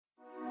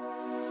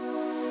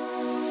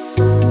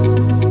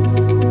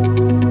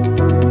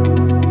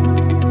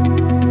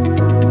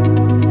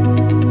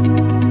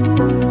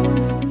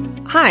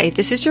Hi,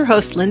 this is your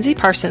host, Lindsey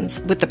Parsons,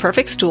 with The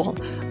Perfect Stool,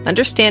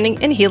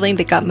 Understanding and Healing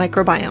the Gut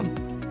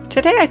Microbiome.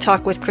 Today I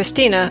talk with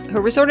Kristina,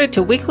 who resorted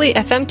to weekly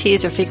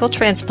FMTs or fecal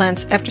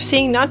transplants after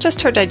seeing not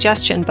just her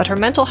digestion, but her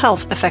mental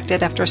health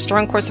affected after a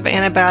strong course of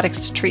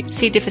antibiotics to treat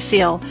C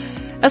Difficile,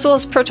 as well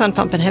as proton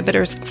pump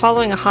inhibitors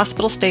following a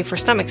hospital stay for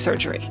stomach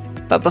surgery.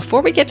 But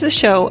before we get to the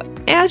show,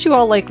 as you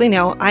all likely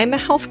know, I'm a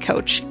health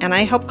coach, and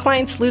I help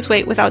clients lose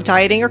weight without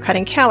dieting or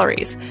cutting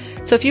calories.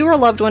 So if you or a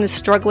loved one is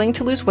struggling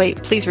to lose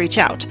weight, please reach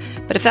out.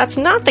 But if that's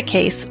not the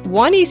case,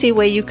 one easy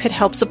way you could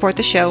help support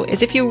the show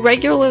is if you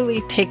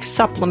regularly take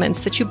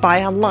supplements that you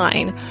buy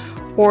online,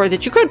 or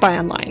that you could buy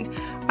online.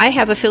 I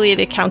have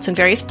affiliated accounts in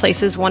various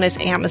places. One is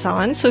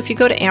Amazon. So if you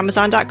go to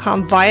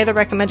Amazon.com via the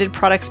recommended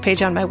products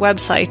page on my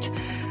website,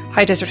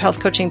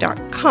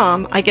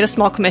 highdeserthealthcoaching.com, I get a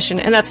small commission,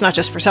 and that's not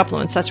just for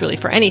supplements, that's really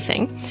for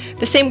anything.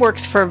 The same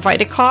works for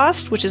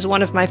VitaCost, which is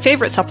one of my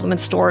favorite supplement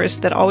stores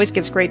that always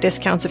gives great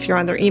discounts if you're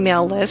on their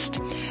email list.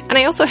 And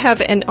I also have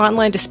an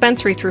online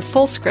dispensary through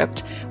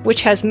FullScript,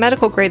 which has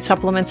medical grade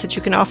supplements that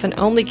you can often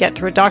only get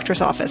through a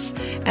doctor's office.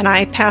 And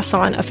I pass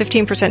on a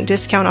 15%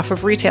 discount off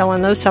of retail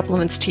on those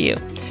supplements to you.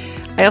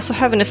 I also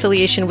have an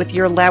affiliation with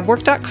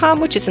yourlabwork.com,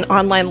 which is an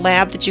online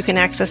lab that you can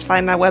access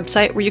via my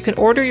website, where you can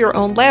order your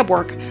own lab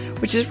work,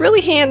 which is really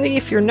handy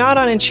if you're not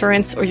on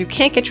insurance or you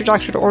can't get your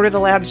doctor to order the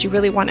labs you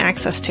really want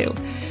access to.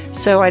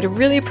 So I'd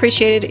really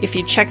appreciate it if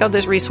you check out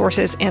those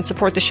resources and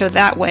support the show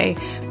that way,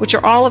 which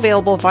are all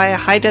available via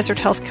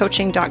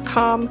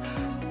highdeserthealthcoaching.com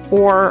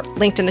or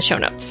linked in the show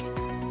notes.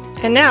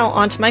 And now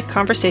on to my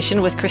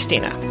conversation with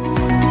Kristina.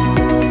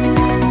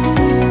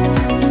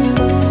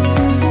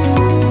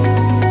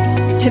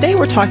 Today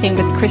we're talking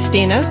with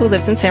Kristina, who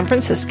lives in San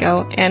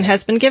Francisco and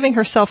has been giving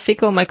herself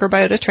fecal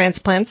microbiota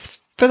transplants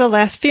for the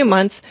last few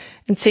months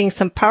and seeing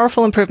some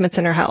powerful improvements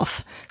in her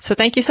health. So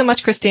thank you so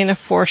much, Kristina,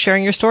 for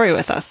sharing your story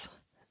with us.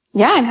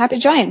 Yeah, I'm happy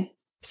to join.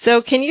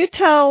 So can you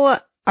tell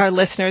our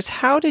listeners,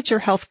 how did your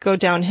health go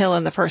downhill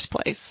in the first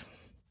place?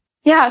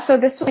 Yeah, so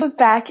this was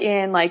back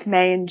in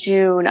May and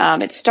June.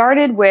 It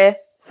started with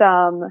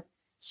some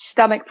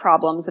stomach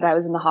problems that I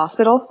was in the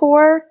hospital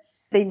for.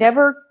 They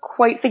never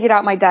quite figured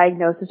out my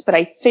diagnosis, but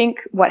I think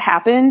what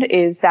happened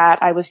is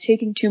that I was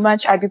taking too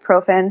much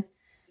ibuprofen.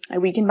 I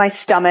weakened my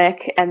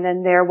stomach, and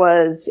then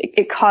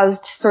it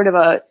caused sort of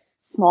a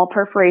small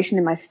perforation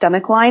in my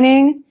stomach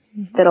lining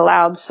that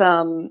allowed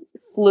some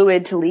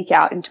fluid to leak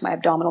out into my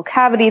abdominal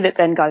cavity that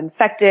then got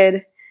infected.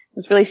 It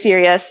was really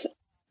serious. I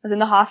was in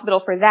the hospital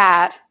for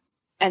that,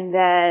 and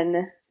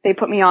then they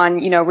put me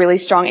on, really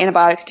strong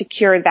antibiotics to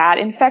cure that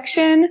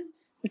infection,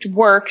 which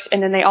worked.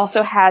 And then they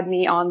also had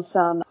me on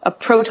a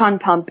proton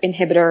pump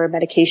inhibitor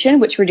medication,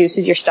 which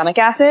reduces your stomach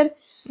acid.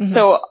 Mm-hmm.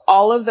 So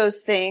all of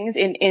those things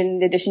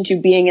in addition to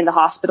being in the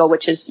hospital,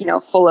 which is,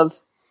 full of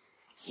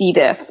C.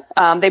 diff,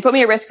 they put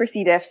me at risk for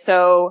C. diff.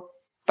 So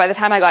by the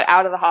time I got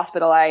out of the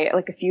hospital,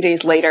 a few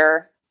days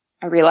later,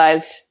 I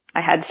realized I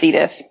had C.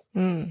 diff.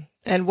 Mm.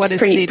 And what is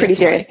C. diff? Pretty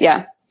serious. Like?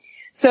 Yeah.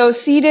 So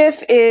C.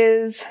 diff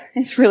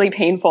it's really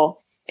painful.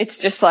 It's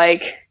just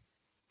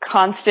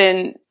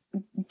constant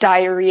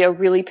diarrhea,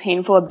 really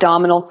painful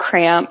abdominal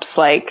cramps.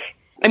 I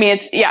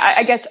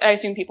guess I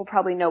assume people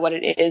probably know what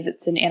it is.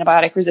 It's an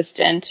antibiotic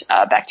resistant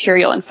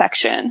bacterial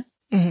infection.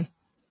 Mm-hmm.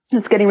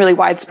 It's getting really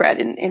widespread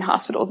in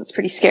hospitals. It's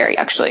pretty scary,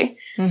 actually.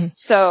 Mm-hmm.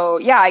 So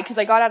yeah, because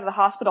I got out of the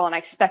hospital and I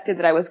expected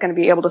that I was going to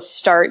be able to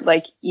start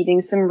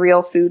eating some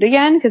real food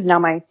again, because now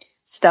my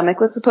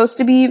stomach was supposed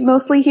to be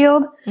mostly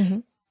healed. Mm-hmm.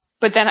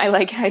 But then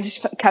I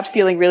just kept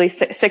feeling really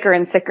sicker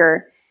and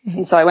sicker. Mm-hmm.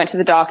 And so I went to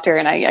the doctor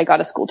and I got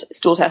a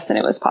stool test, and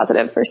it was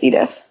positive for C.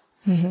 diff.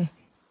 Mm-hmm.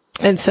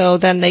 And so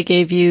then they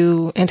gave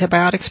you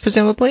antibiotics,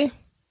 presumably?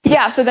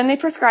 Yeah. So then they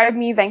prescribed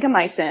me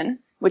vancomycin,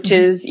 which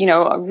is,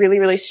 a really,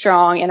 really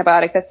strong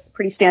antibiotic. That's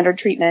pretty standard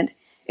treatment.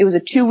 It was a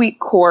 2-week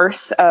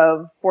course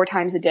of 4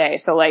 times a day.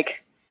 So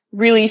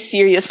really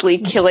seriously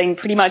killing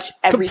pretty much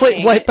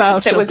everything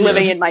that was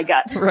living in my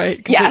gut.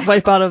 Right. Complete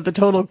wipe out of the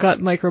total gut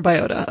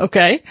microbiota.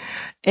 Okay.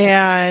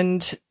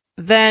 And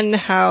then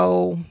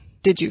how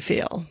did you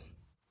feel?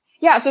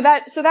 Yeah. So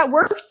that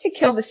worked to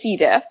kill the C.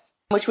 diff,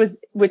 which was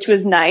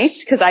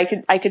nice, because I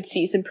could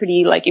see some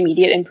pretty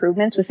immediate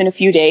improvements within a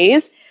few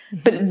days. Mm-hmm.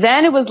 But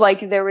then it was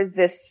there was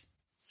this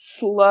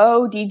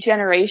slow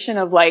degeneration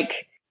of my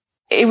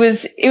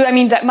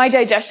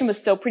digestion was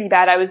still pretty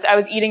bad. I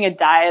was eating a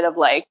diet of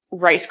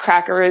rice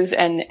crackers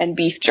and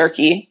beef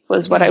jerky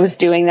was what I was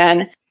doing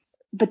then.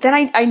 But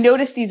then I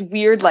noticed these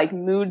weird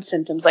mood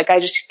symptoms. I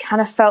just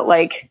kind of felt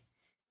like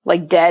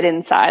dead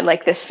inside,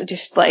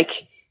 this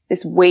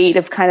weight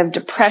of kind of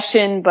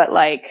depression, but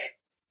I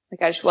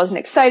just wasn't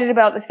excited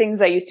about the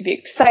things I used to be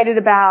excited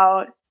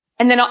about.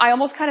 And then I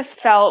almost kind of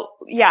felt,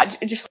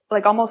 just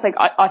almost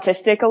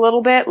autistic a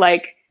little bit.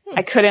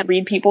 I couldn't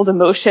read people's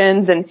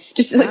emotions, and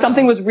just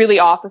something was really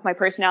off with my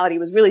personality. It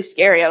was really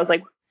scary. I was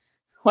like,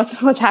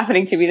 what's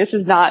happening to me? This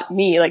is not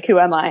me. Who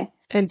am I?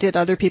 And did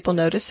other people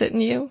notice it in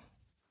you?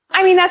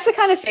 That's the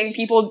kind of thing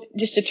people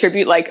just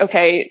attribute,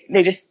 okay,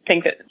 they just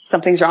think that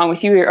something's wrong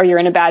with you or you're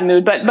in a bad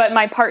mood. But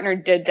my partner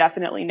did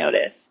definitely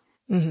notice.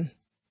 Mm-hmm.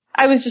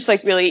 I was just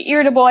like really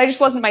irritable. I just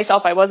wasn't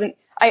myself. There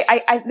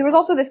was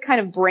also this kind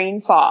of brain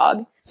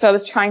fog. So I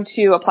was trying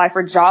to apply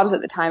for jobs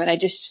at the time and I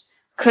just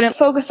couldn't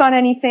focus on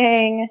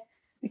anything.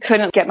 I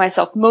couldn't get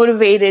myself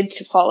motivated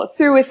to follow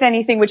through with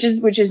anything, which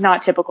is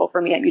not typical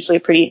for me. I'm usually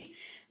a pretty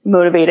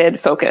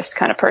motivated, focused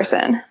kind of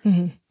person.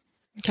 Mm-hmm.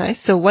 Okay.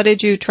 So what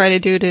did you try to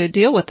do to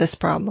deal with this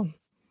problem?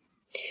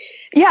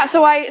 Yeah,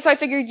 so I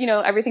figured,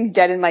 everything's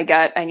dead in my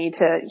gut. I need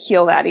to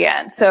heal that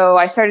again. So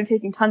I started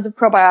taking tons of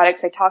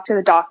probiotics. I talked to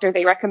the doctor.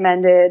 They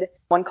recommended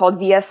one called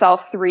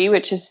VSL3,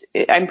 which is,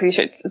 I'm pretty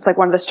sure it's like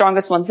one of the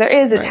strongest ones there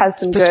is. It has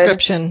some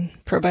prescription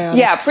probiotic.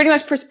 Yeah, pretty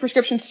much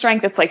prescription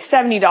strength. It's like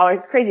 $70.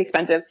 It's crazy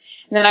expensive.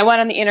 And then I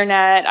went on the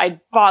internet. I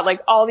bought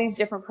like all these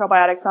different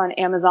probiotics on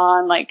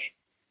Amazon, like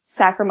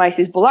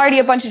Saccharomyces boulardii,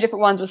 a bunch of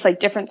different ones with like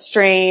different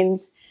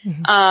strains.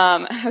 Mm-hmm.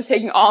 I was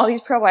taking all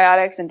these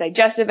probiotics and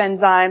digestive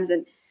enzymes,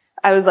 and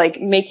I was like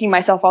making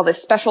myself all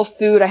this special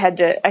food. I had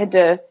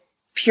to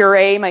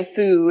puree my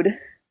food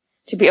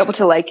to be able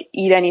to like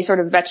eat any sort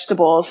of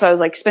vegetables. So I was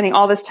like spending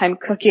all this time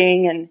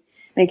cooking and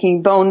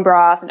making bone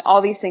broth and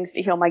all these things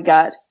to heal my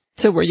gut.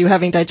 So were you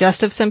having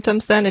digestive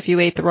symptoms then if you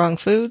ate the wrong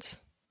foods?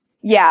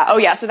 Yeah. Oh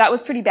yeah. So that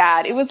was pretty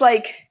bad. It was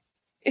like,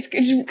 it's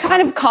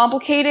kind of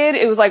complicated.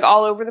 It was like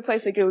all over the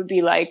place. Like it would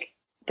be like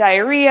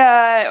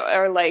diarrhea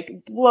or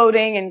like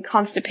bloating and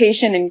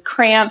constipation and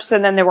cramps.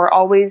 And then there were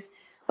always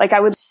like I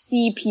would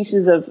see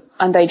pieces of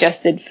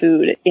undigested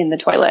food in the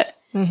toilet.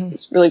 Mm-hmm.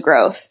 It's really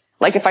gross.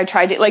 Like if I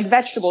tried to, like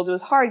vegetables, it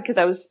was hard because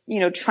I was,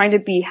 trying to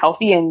be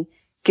healthy and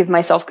give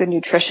myself good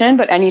nutrition.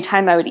 But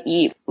anytime I would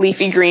eat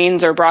leafy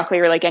greens or broccoli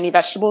or like any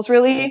vegetables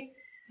really,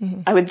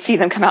 mm-hmm. I would see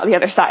them come out the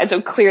other side.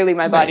 So clearly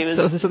my body was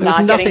so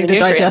not getting the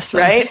nutrients, digest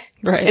them. Right?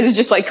 Right. It was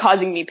just like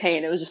causing me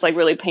pain. It was just like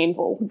really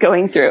painful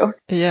going through.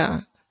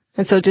 Yeah.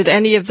 And so did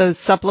any of those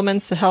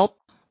supplements help?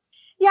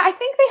 Yeah, I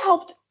think they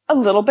helped a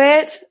little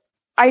bit.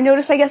 I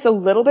noticed, I guess, a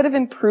little bit of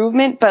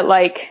improvement, but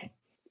like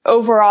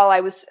overall,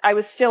 I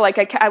was still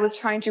like, I was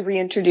trying to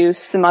reintroduce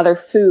some other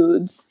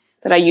foods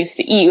that I used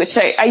to eat, which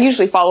I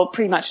usually follow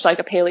pretty much like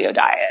a paleo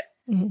diet,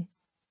 mm-hmm.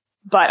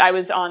 but I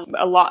was on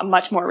a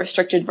much more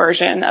restricted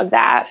version of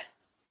that.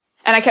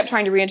 And I kept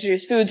trying to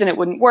reintroduce foods and it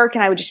wouldn't work.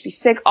 And I would just be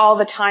sick all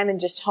the time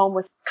and just home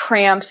with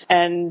cramps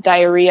and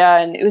diarrhea.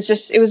 And it was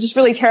just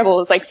really terrible. It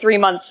was like 3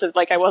 months of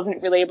like, I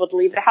wasn't really able to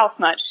leave the house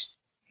much.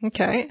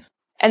 Okay.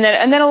 And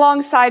then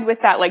alongside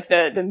with that, like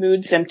the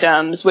mood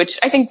symptoms, which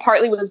I think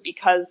partly was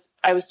because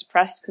I was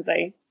depressed because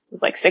I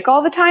was like sick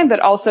all the time, but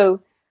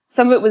also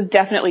some of it was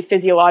definitely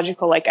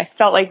physiological. Like I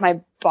felt like my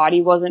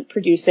body wasn't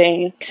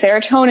producing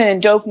serotonin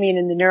and dopamine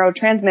and the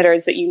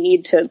neurotransmitters that you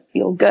need to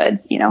feel good,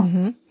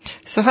 Mm-hmm.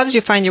 So how did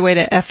you find your way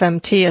to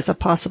FMT as a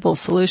possible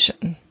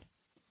solution?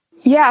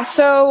 Yeah.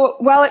 So,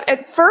 well,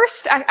 at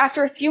first,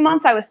 after a few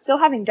months, I was still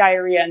having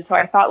diarrhea. And so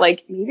I thought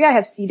like, maybe I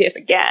have C. diff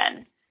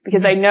again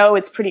because mm-hmm. I know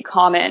it's pretty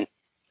common.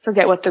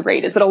 Forget what the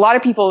rate is, but a lot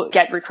of people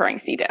get recurring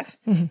C. diff.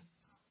 Mm-hmm.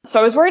 So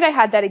I was worried I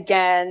had that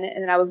again,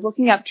 and I was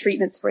looking up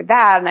treatments for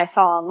that, and I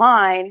saw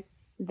online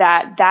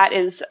that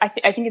is, I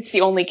think it's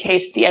the only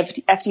case the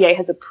FDA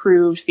has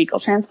approved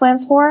fecal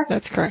transplants for.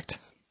 That's correct.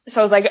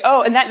 So I was like,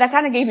 oh, and that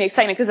kind of gave me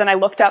excitement because then I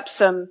looked up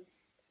some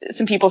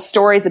people's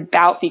stories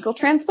about fecal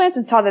transplants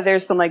and saw that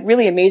there's some like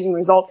really amazing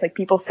results. Like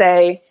people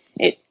say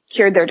it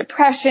cured their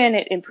depression,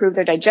 it improved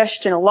their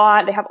digestion a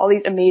lot. They have all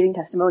these amazing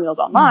testimonials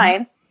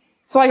online. Mm-hmm.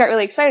 So I got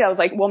really excited. I was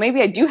like, well,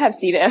 maybe I do have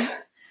C. diff.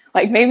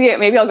 Like maybe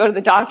I'll go to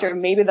the doctor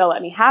and maybe they'll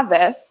let me have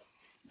this.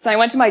 So I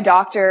went to my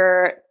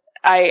doctor.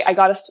 I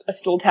got a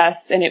stool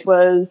test and it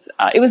was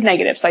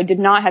negative. So I did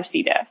not have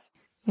C. diff.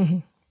 Mm-hmm.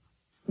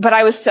 But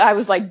I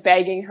was like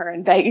begging her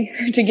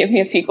to give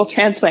me a fecal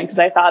transplant because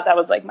I thought that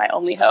was like my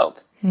only hope.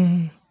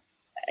 Mm-hmm.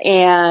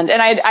 And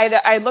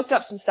I looked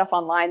up some stuff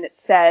online that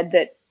said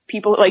that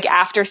people like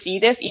after C.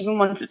 diff, even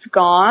once it's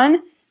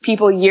gone,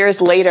 people years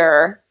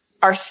later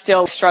are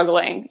still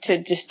struggling to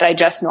just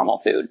digest normal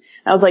food. And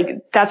I was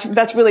like,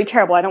 that's really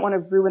terrible. I don't want to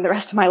ruin the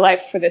rest of my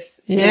life for this,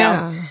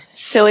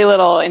 silly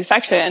little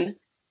infection.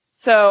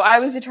 So I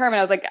was determined.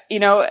 I was like,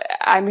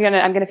 I'm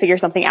going to figure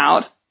something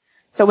out.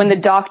 So when the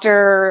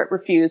doctor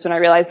refused, when I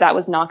realized that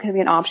was not going to be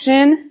an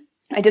option,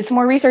 I did some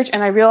more research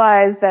and I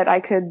realized that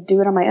I could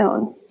do it on my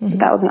own. Mm-hmm.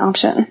 That was an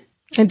option.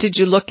 And did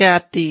you look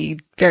at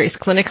the various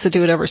clinics that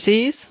do it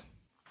overseas?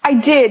 I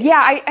did,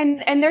 yeah.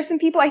 And there's some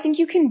people, I think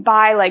you can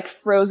buy like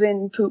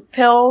frozen poop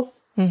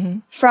pills mm-hmm.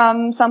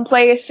 from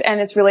someplace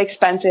and it's really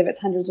expensive. It's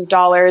hundreds of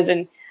dollars.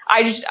 And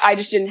I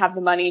just didn't have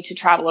the money to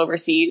travel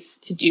overseas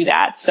to do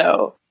that.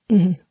 So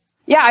mm-hmm.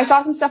 yeah, I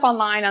saw some stuff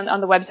online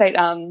on the website,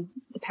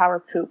 The Power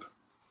of Poop.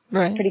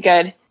 Right. It's pretty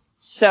good.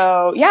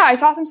 So yeah, I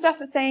saw some stuff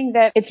that's saying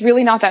that it's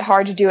really not that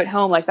hard to do at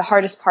home. Like the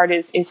hardest part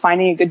is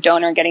finding a good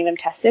donor and getting them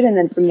tested. And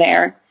then from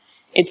there,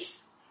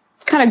 it's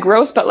kind of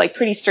gross, but like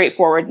pretty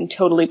straightforward and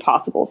totally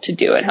possible to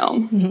do at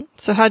home. Mm-hmm.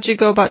 So how'd you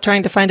go about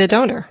trying to find a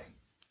donor?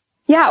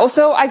 Yeah, well,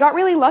 so I got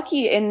really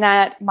lucky in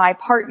that my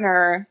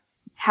partner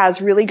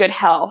has really good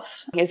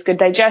health. He has good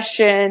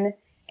digestion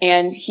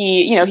and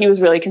he was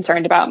really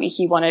concerned about me.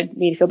 He wanted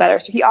me to feel better.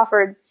 So he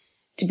offered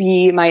to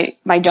be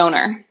my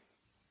donor.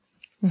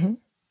 Mm-hmm.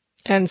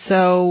 And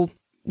so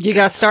you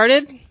got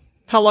started?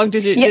 How long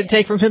did it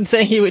take from him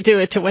saying he would do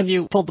it to when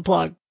you pulled the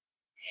plug?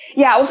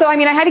 Yeah. Well, so, I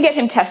mean, I had to get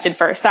him tested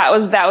first. That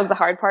was the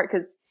hard part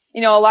because, a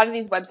lot of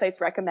these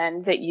websites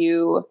recommend that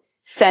you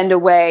send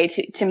away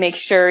to make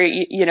sure,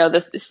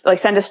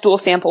 send a stool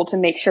sample to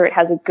make sure it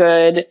has a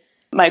good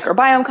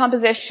microbiome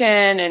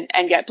composition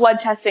and get blood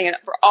testing and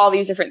for all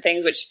these different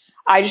things, which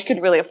I just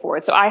couldn't really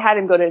afford. So I had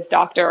him go to his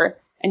doctor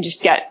and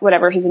just get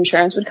whatever his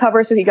insurance would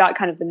cover. So he got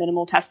kind of the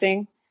minimal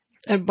testing.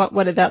 And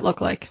what did that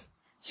look like?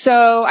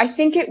 So I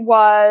think it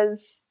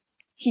was,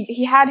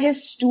 he had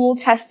his stool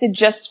tested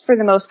just for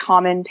the most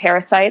common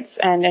parasites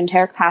and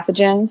enteric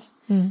pathogens.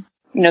 Mm.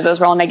 Those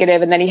were all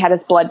negative. And then he had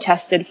his blood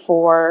tested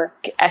for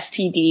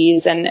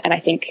STDs and I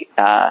think,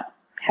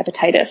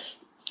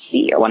 hepatitis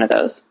C or one of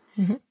those.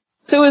 Mm-hmm.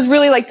 So it was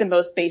really like the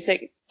most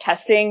basic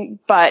testing,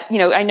 but,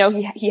 I know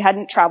he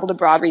hadn't traveled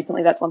abroad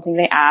recently. That's one thing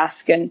they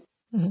ask. And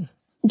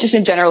just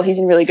in general, he's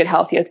in really good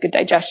health. He has good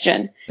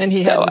digestion. And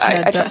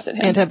I trusted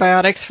him.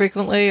 Antibiotics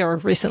frequently or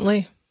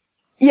recently?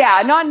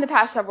 Yeah, not in the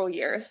past several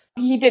years.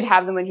 He did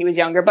have them when he was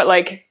younger, but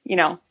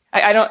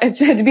I don't,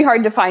 it'd be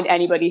hard to find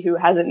anybody who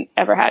hasn't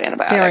ever had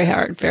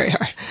antibiotics. Very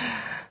hard.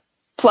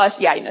 Plus,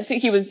 so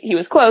he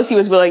was close. He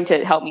was willing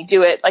to help me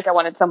do it. Like I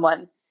wanted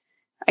someone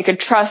I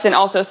could trust and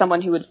also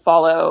someone who would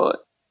follow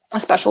a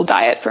special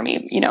diet for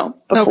me,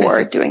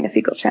 before doing the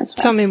fecal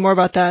transplants. Tell me more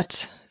about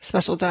that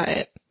special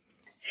diet.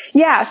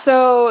 Yeah.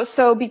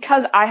 So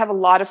because I have a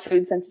lot of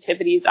food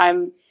sensitivities,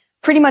 I'm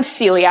pretty much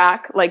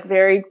celiac, like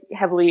very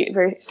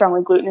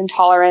strongly gluten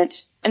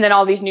intolerant. And then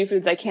all these new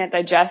foods I can't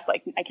digest,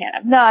 like I can't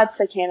have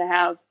nuts, I can't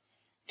have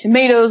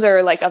tomatoes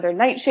or like other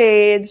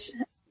nightshades,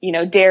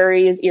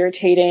 dairy is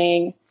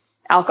irritating,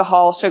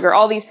 alcohol, sugar,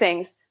 all these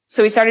things.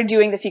 So we started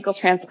doing the fecal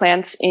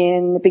transplants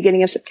in the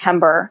beginning of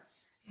September.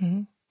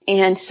 Mm-hmm.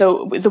 And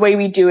so the way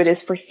we do it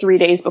is for 3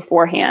 days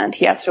beforehand,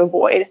 he has to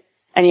avoid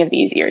any of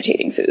these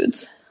irritating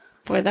foods.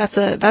 Boy, that's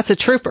a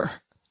trooper.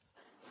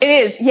 It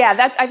is.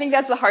 Yeah, I think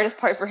that's the hardest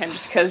part for him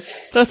just because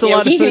that's a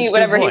lot of he can foods eat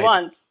whatever he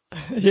wants.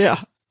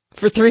 Yeah.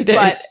 For 3 days.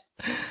 But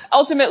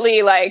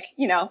ultimately, I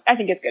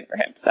think it's good for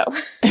him. So.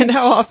 And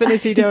how often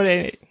is he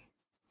donating?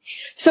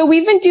 So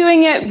we've been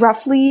doing it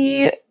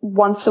roughly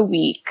once a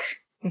week.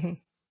 Mm-hmm.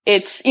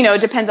 It's,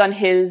 it depends on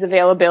his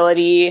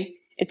availability.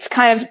 It's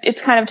kind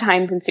of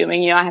time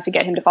consuming. I have to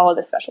get him to follow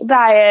this special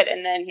diet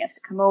and then he has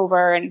to come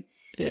over and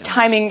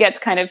timing gets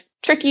kind of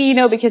tricky,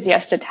 because he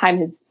has to time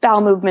his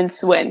bowel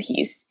movements when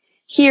he's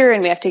here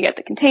and we have to get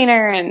the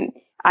container and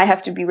I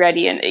have to be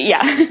ready. And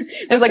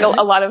there's like a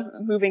lot of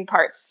moving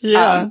parts.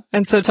 Yeah.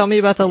 And so tell me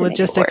about the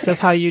logistics of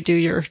how you do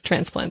your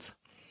transplants.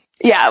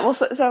 Yeah. Well,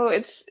 so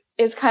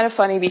it's kind of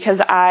funny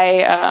because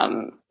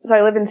I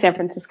live in San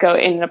Francisco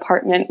in an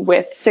apartment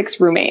with 6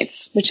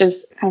 roommates, which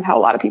is kind of how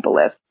a lot of people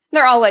live.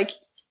 They're all like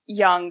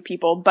young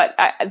people, but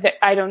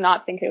I do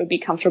not think it would be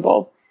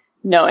comfortable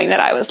knowing that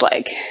I was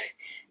like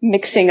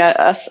mixing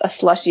a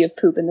slushie of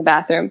poop in the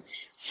bathroom.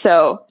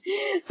 So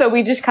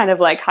we just kind of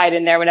like hide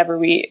in there whenever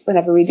we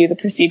do the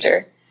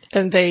procedure.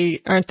 And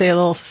aren't they a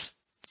little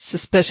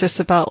suspicious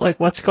about like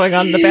what's going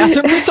on in the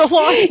bathroom for so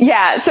long?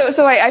 Yeah.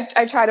 So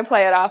I try to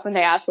play it off when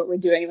they ask what we're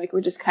doing. Like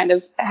we're just kind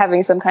of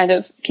having some kind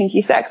of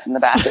kinky sex in the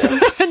bathroom.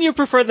 And you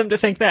prefer them to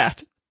think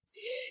that?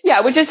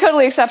 Yeah, which is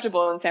totally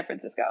acceptable in San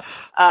Francisco.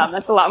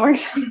 That's a lot more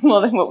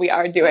acceptable than what we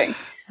are doing.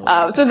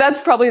 So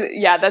that's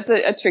probably, that's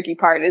a tricky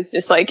part is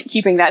just like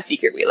keeping that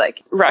secret. We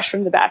like rush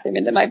from the bathroom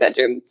into my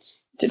bedroom.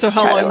 So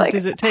how long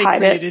does it take for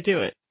you to do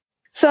it?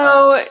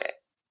 So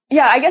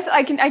yeah, I guess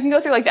I can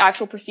go through like the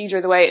actual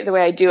procedure, the way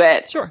I do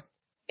it. Sure.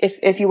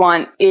 If you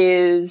want,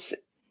 is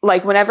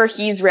like whenever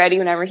he's ready,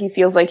 whenever he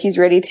feels like he's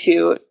ready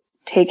to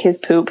take his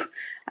poop,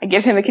 I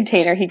give him a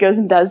container. He goes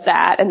and does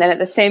that. And then at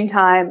the same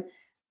time,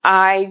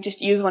 I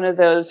just use one of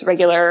those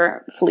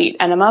regular Fleet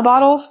enema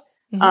bottles.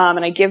 Mm-hmm.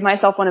 And I give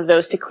myself one of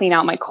those to clean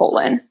out my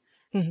colon.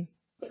 Mm-hmm.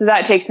 So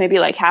that takes maybe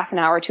like half an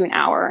hour to an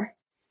hour.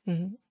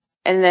 Mm-hmm.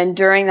 And then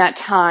during that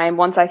time,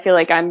 once I feel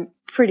like I'm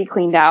pretty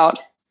cleaned out,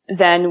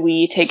 then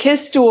we take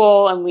his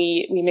stool and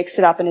we mix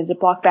it up in a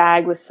Ziploc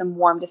bag with some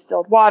warm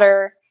distilled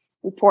water.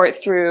 We pour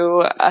it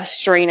through a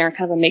strainer,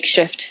 kind of a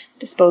makeshift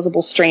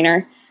disposable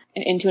strainer,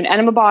 and into an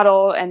enema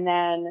bottle. And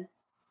then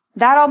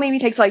that all maybe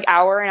takes like an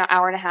hour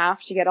and a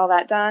half to get all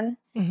that done.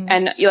 Mm-hmm.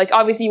 And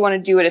obviously you want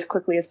to do it as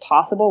quickly as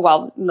possible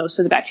while most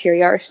of the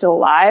bacteria are still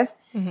alive.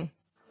 Mm-hmm.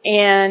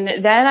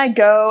 And then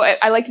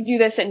I like to do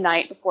this at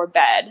night before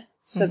bed.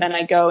 So then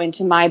I go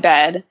into my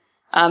bed,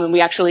 and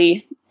we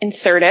actually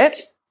insert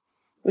it,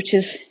 which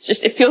is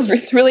just,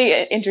 it's really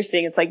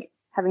interesting. It's like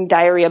having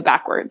diarrhea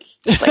backwards.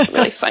 It's like a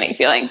really funny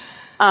feeling.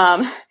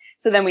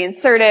 So then we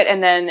insert it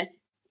and then,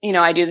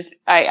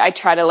 I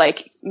try to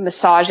like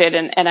massage it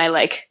and I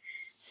like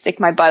stick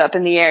my butt up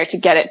in the air to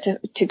get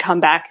it to come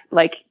back,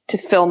 like to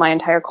fill my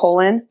entire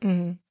colon.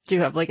 Mm-hmm. Do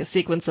you have like a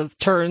sequence of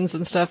turns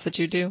and stuff that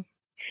you do?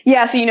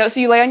 Yeah. So, so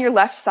you lay on your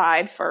left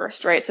side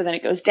first, right? So then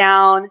it goes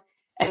down.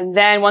 And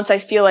then once I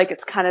feel like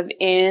it's kind of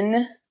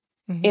in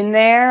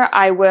there,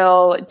 I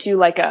will do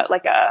like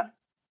a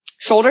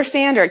shoulder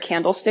stand or a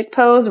candlestick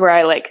pose where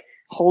I like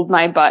hold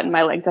my butt and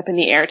my legs up in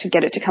the air to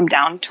get it to come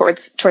down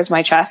towards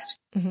my chest.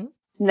 Mm-hmm.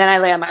 And then I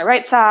lay on my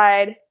right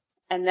side,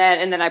 and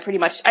then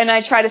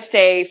I try to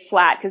stay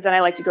flat, because then I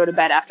like to go to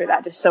bed after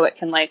that, just so it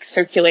can like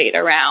circulate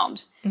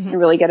around and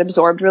really get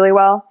absorbed really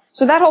well.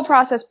 So that whole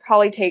process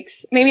probably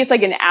takes, maybe it's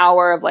like an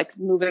hour of like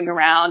moving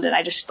around, and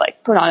I just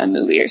like put on a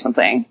movie or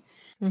something,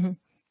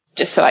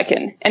 just so I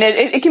can, and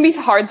it can be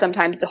hard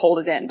sometimes to hold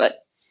it in, but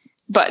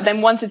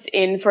then once it's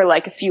in for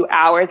like a few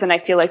hours, and I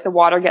feel like the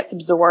water gets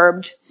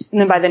absorbed,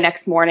 and then by the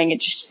next morning,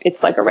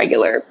 it's like a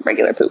regular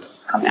poop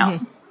coming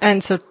out.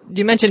 And so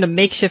you mentioned a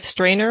makeshift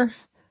strainer.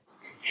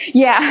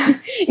 Yeah.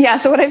 Yeah.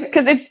 So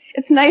cause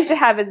it's nice to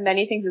have as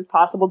many things as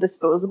possible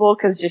disposable,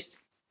 cause just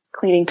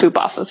cleaning poop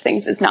off of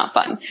things is not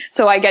fun.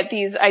 So I get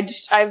these,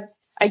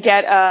 I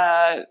get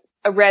a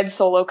red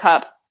Solo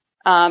cup,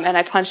 and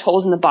I punch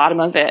holes in the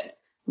bottom of it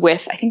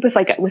with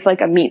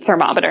like a meat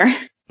thermometer.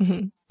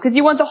 Cause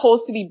you want the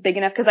holes to be big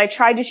enough. Cause I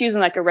tried just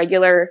using like a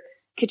regular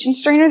kitchen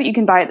strainer that you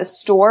can buy at the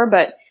store,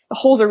 but the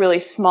holes are really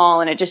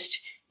small, and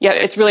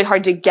it's really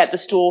hard to get the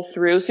stool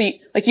through. So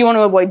you want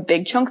to avoid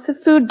big chunks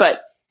of food,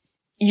 but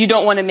you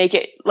don't want to make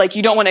it, like,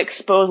 you don't want to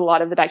expose a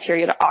lot of the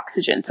bacteria to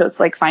oxygen. So it's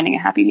like finding a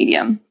happy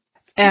medium.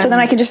 So then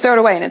I can just throw it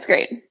away, and it's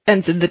great.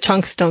 And so the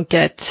chunks don't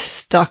get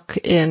stuck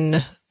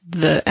in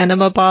the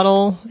enema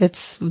bottle.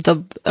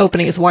 The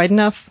opening is wide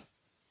enough.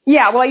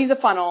 Yeah. Well, I use a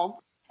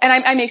funnel, and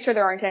I make sure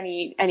there aren't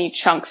any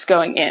chunks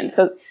going in.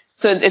 So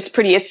it's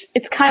pretty,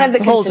 it's kind of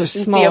the holes are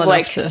small of enough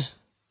like, to...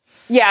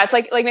 Yeah. It's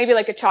like maybe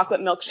like a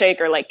chocolate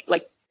milkshake, or like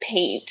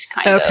paint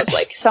kind of,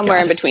 like somewhere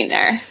in between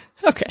there.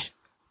 Okay.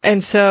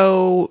 And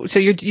so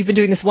you've been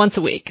doing this once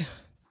a week?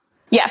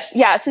 Yes.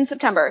 Yeah. Since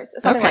September,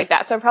 something like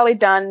that. So I've probably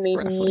done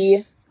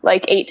maybe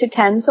like 8 to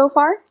 10 so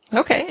far.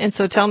 Okay. And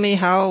so tell me,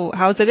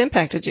 how's it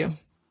impacted you?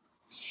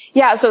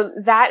 Yeah. So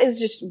that is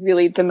just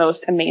really the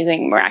most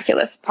amazing,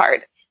 miraculous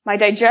part. My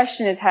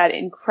digestion has had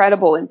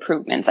incredible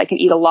improvements. I can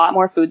eat a lot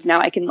more foods now.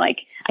 I can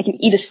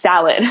eat a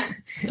salad,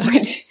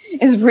 which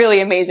is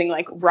really amazing,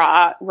 like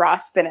raw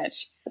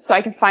spinach. So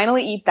I can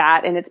finally eat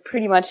that, and it's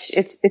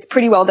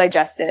pretty well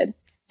digested.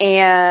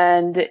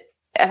 And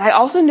I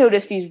also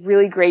noticed these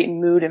really great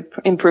mood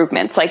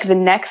improvements. Like the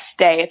next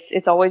day,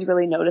 it's always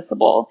really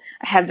noticeable.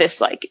 I have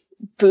this like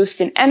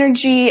boost in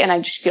energy, and I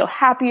just feel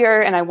happier,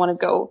 and I want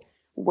to go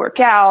work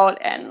out,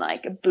 and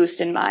like a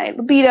boost in my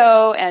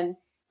libido, and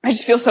I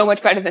just feel so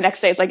much better the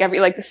next day. It's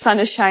like the sun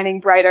is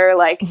shining brighter,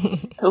 like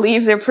the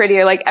leaves are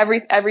prettier, like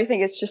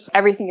everything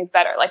is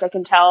better. Like I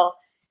can tell,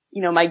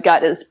 my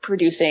gut is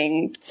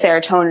producing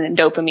serotonin and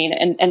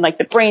dopamine, and like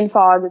the brain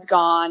fog is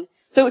gone.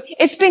 So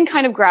it's been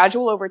kind of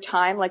gradual over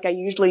time. Like I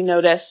usually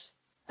notice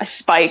a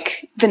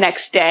spike the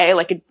next day,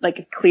 like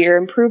a clear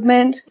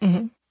improvement.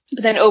 But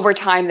then over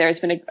time, there's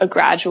been a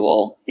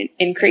gradual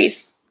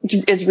increase, which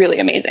is really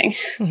amazing.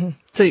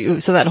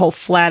 So that whole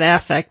flat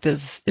affect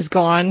is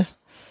gone.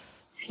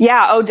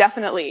 Yeah. Oh,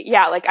 definitely.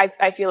 Yeah. Like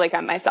I feel like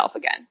I'm myself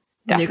again.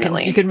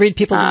 Definitely. You can read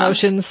people's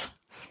emotions.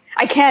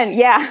 I can.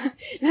 Yeah.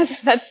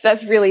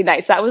 That's really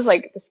nice. That was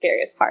like the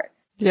scariest part.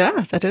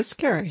 Yeah, that is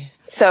scary.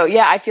 So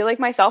yeah, I feel like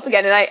myself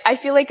again. And I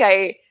feel like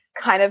I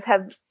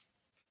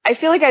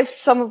have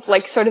some of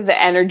like sort of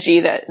the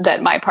energy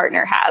that my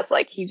partner has.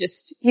 Like he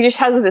just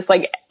has this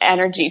like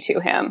energy to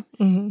him.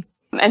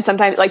 And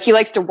sometimes like he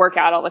likes to work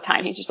out all the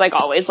time. He's just like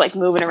always like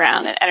moving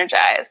around and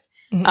energized.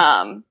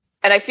 And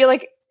I feel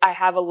like I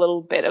have a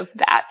little bit of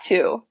that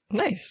too.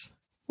 Nice.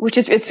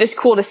 It's just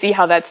cool to see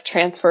how that's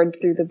transferred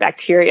through the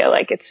bacteria.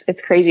 Like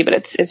it's crazy, but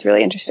it's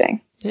really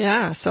interesting.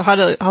 Yeah. So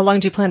how long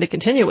do you plan to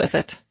continue with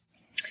it?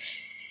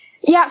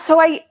 Yeah.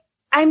 So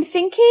I'm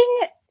thinking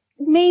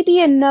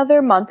maybe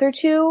another month or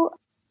two.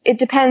 It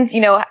depends,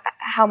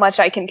 how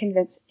much I can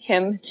convince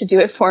him to do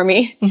it for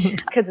me,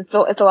 because it's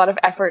a lot of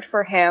effort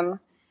for him.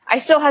 I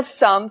still have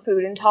some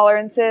food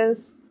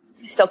intolerances.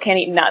 I still can't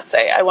eat nuts.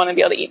 I want to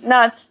be able to eat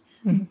nuts.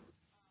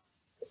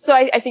 So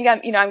I think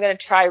I'm going to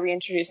try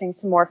reintroducing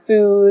some more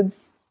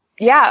foods.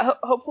 Yeah,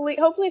 hopefully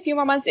a few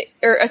more months,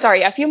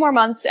 a few more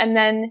months. And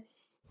then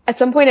at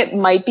some point it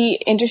might be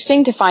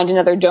interesting to find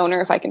another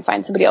donor if I can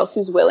find somebody else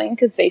who's willing,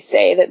 because they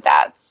say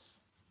that's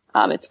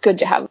it's good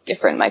to have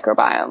different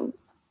microbiome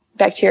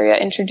bacteria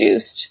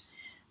introduced.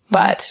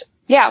 But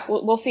yeah,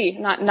 we'll see.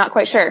 Not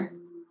quite sure.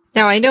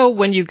 Now I know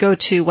when you go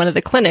to one of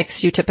the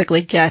clinics, you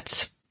typically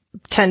get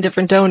 10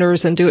 different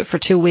donors and do it for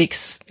 2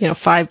 weeks,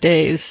 5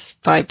 days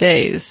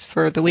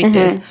for the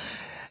weekdays.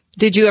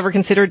 Did you ever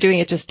consider doing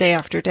it just day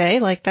after day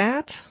like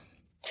that?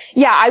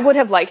 Yeah, I would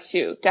have liked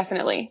to,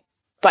 definitely.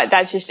 But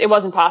it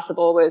wasn't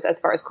possible as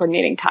far as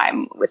coordinating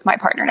time with my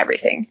partner and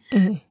everything.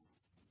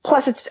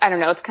 Plus it's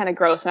kind of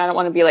gross, and I don't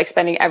want to be like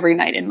spending every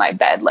night in my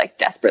bed, like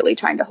desperately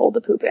trying to hold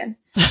a poop in.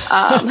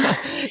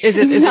 Is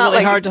it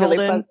really hard to hold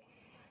in?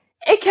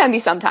 It can be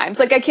sometimes.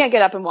 Like I can't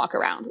get up and walk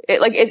around.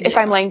 If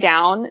I'm laying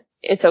down,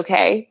 it's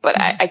okay, but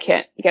I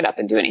can't get up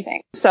and do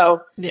anything.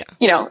 So,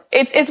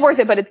 it's worth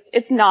it, but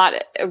it's not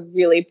a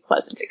really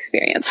pleasant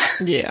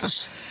experience. Yeah.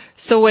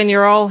 So when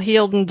you're all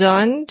healed and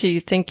done, do you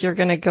think you're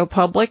going to go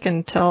public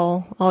and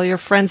tell all your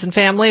friends and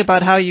family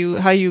about how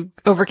you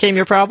overcame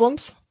your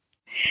problems?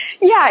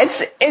 Yeah,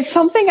 it's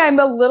something I'm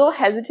a little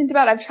hesitant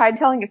about. I've tried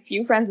telling a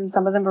few friends and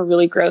some of them are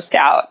really grossed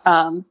out.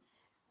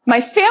 My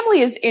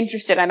family is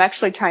interested. I'm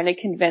actually trying to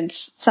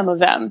convince some of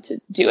them to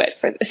do it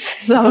for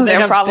some of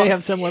their problems. They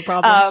have similar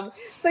problems.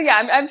 So yeah,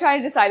 I'm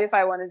trying to decide if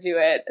I want to do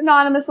it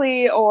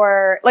anonymously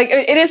or like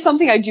it is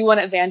something I do want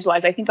to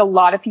evangelize. I think a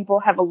lot of people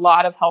have a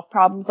lot of health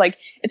problems. Like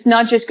it's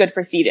not just good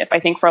for C. diff. I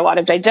think for a lot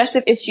of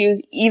digestive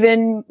issues,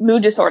 even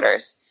mood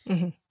disorders.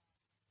 Mm-hmm.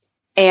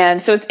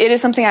 And so it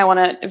is something I want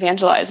to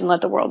evangelize and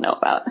let the world know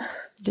about.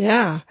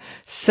 Yeah.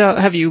 So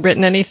have you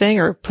written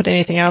anything or put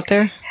anything out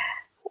there?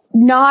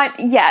 Not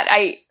yet.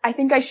 I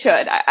think I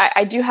should.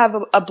 I do have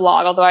a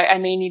blog, although I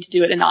may need to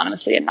do it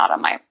anonymously and not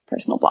on my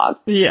personal blog.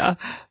 Yeah.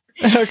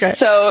 Okay.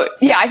 So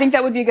yeah, I think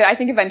that would be good. I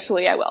think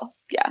eventually I will.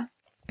 Yeah.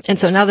 And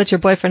so now that your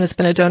boyfriend has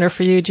been a donor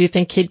for you, do you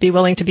think he'd be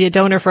willing to be a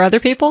donor for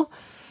other people?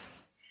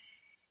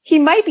 He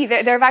might be.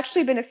 There have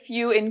actually been a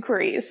few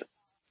inquiries.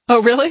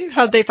 Oh, really?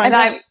 How'd they find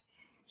out?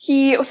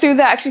 Through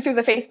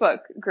the Facebook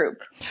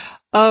group.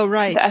 Oh,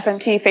 right. The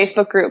FMT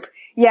Facebook group.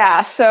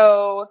 Yeah.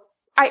 So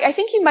I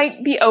think he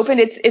might be open.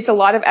 It's a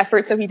lot of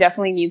effort, so he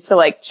definitely needs to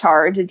like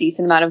charge a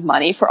decent amount of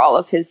money for all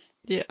of his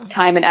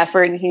time and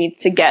effort, and he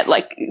needs to get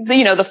like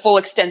the full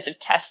extensive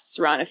tests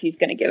run if he's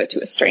going to give it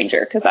to a stranger,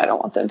 because I don't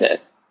want them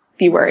to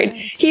be worried. Right.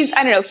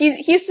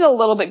 He's still a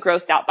little bit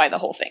grossed out by the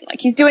whole thing.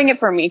 Like he's doing it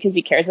for me because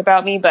he cares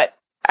about me, but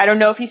I don't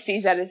know if he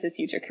sees that as his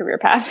future career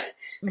path.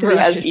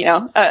 Right. He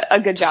has a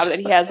good job that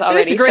he has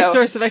already. It's a great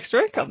source of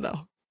extra income,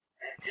 though.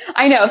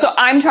 I know, so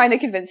I'm trying to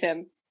convince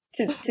him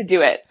to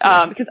do it,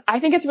 because I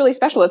think it's really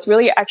special. It's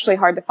really actually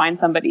hard to find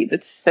somebody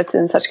that's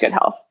in such good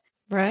health.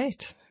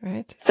 Right.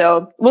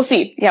 So we'll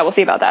see. Yeah, we'll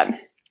see about that.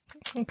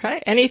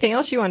 Okay. Anything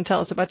else you want to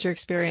tell us about your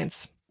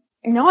experience?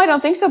 No, I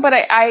don't think so, but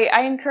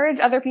I encourage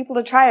other people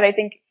to try it. I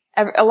think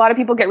a lot of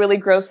people get really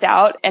grossed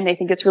out and they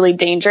think it's really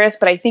dangerous,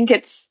 but I think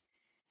it's,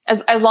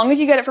 as long as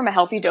you get it from a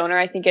healthy donor,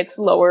 I think it's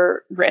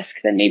lower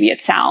risk than maybe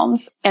it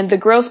sounds. And the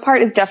gross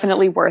part is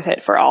definitely worth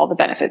it for all the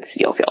benefits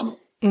you'll feel.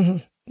 Mm-hmm.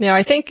 Yeah,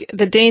 I think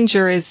the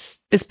danger is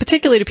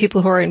particularly to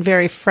people who are in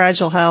very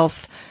fragile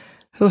health,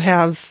 who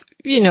have,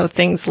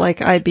 things like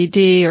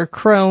IBD or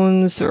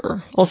Crohn's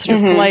or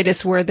ulcerative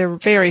colitis, where they're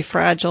very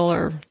fragile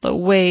or low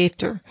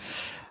weight, or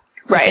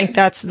right. I think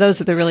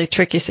those are the really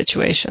tricky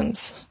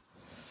situations.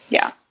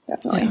 Yeah,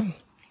 definitely.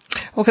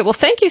 Yeah. Okay, well,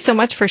 thank you so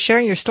much for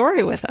sharing your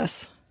story with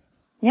us.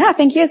 Yeah,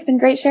 thank you. It's been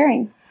great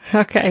sharing.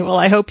 Okay, well,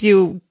 I hope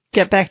you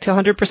get back to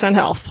 100%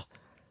 health.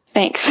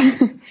 Thanks.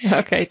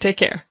 Okay, take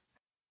care.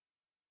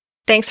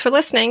 Thanks for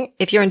listening.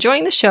 If you're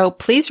enjoying the show,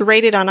 please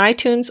rate it on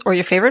iTunes or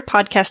your favorite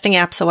podcasting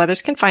app so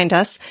others can find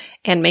us,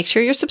 and make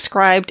sure you're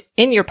subscribed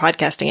in your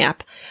podcasting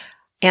app.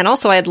 And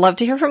also, I'd love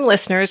to hear from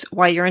listeners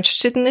why you're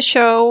interested in the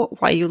show,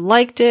 why you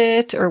liked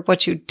it, or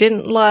what you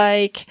didn't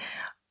like,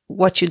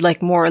 what you'd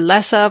like more or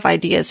less of,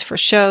 ideas for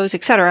shows,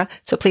 etc.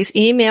 So please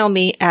email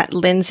me at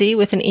Lindsey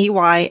with an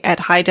EY at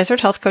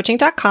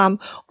highdeserthealthcoaching.com,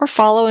 or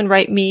follow and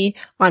write me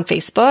on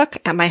Facebook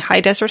at my High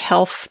Desert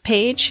Health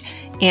page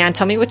and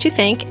tell me what you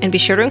think, and be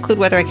sure to include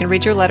whether I can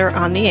read your letter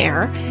on the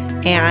air.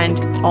 And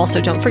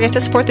also don't forget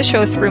to support the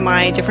show through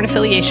my different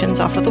affiliations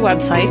off of the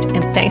website.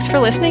 And thanks for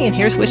listening, and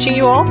here's wishing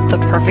you all the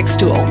perfect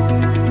stool.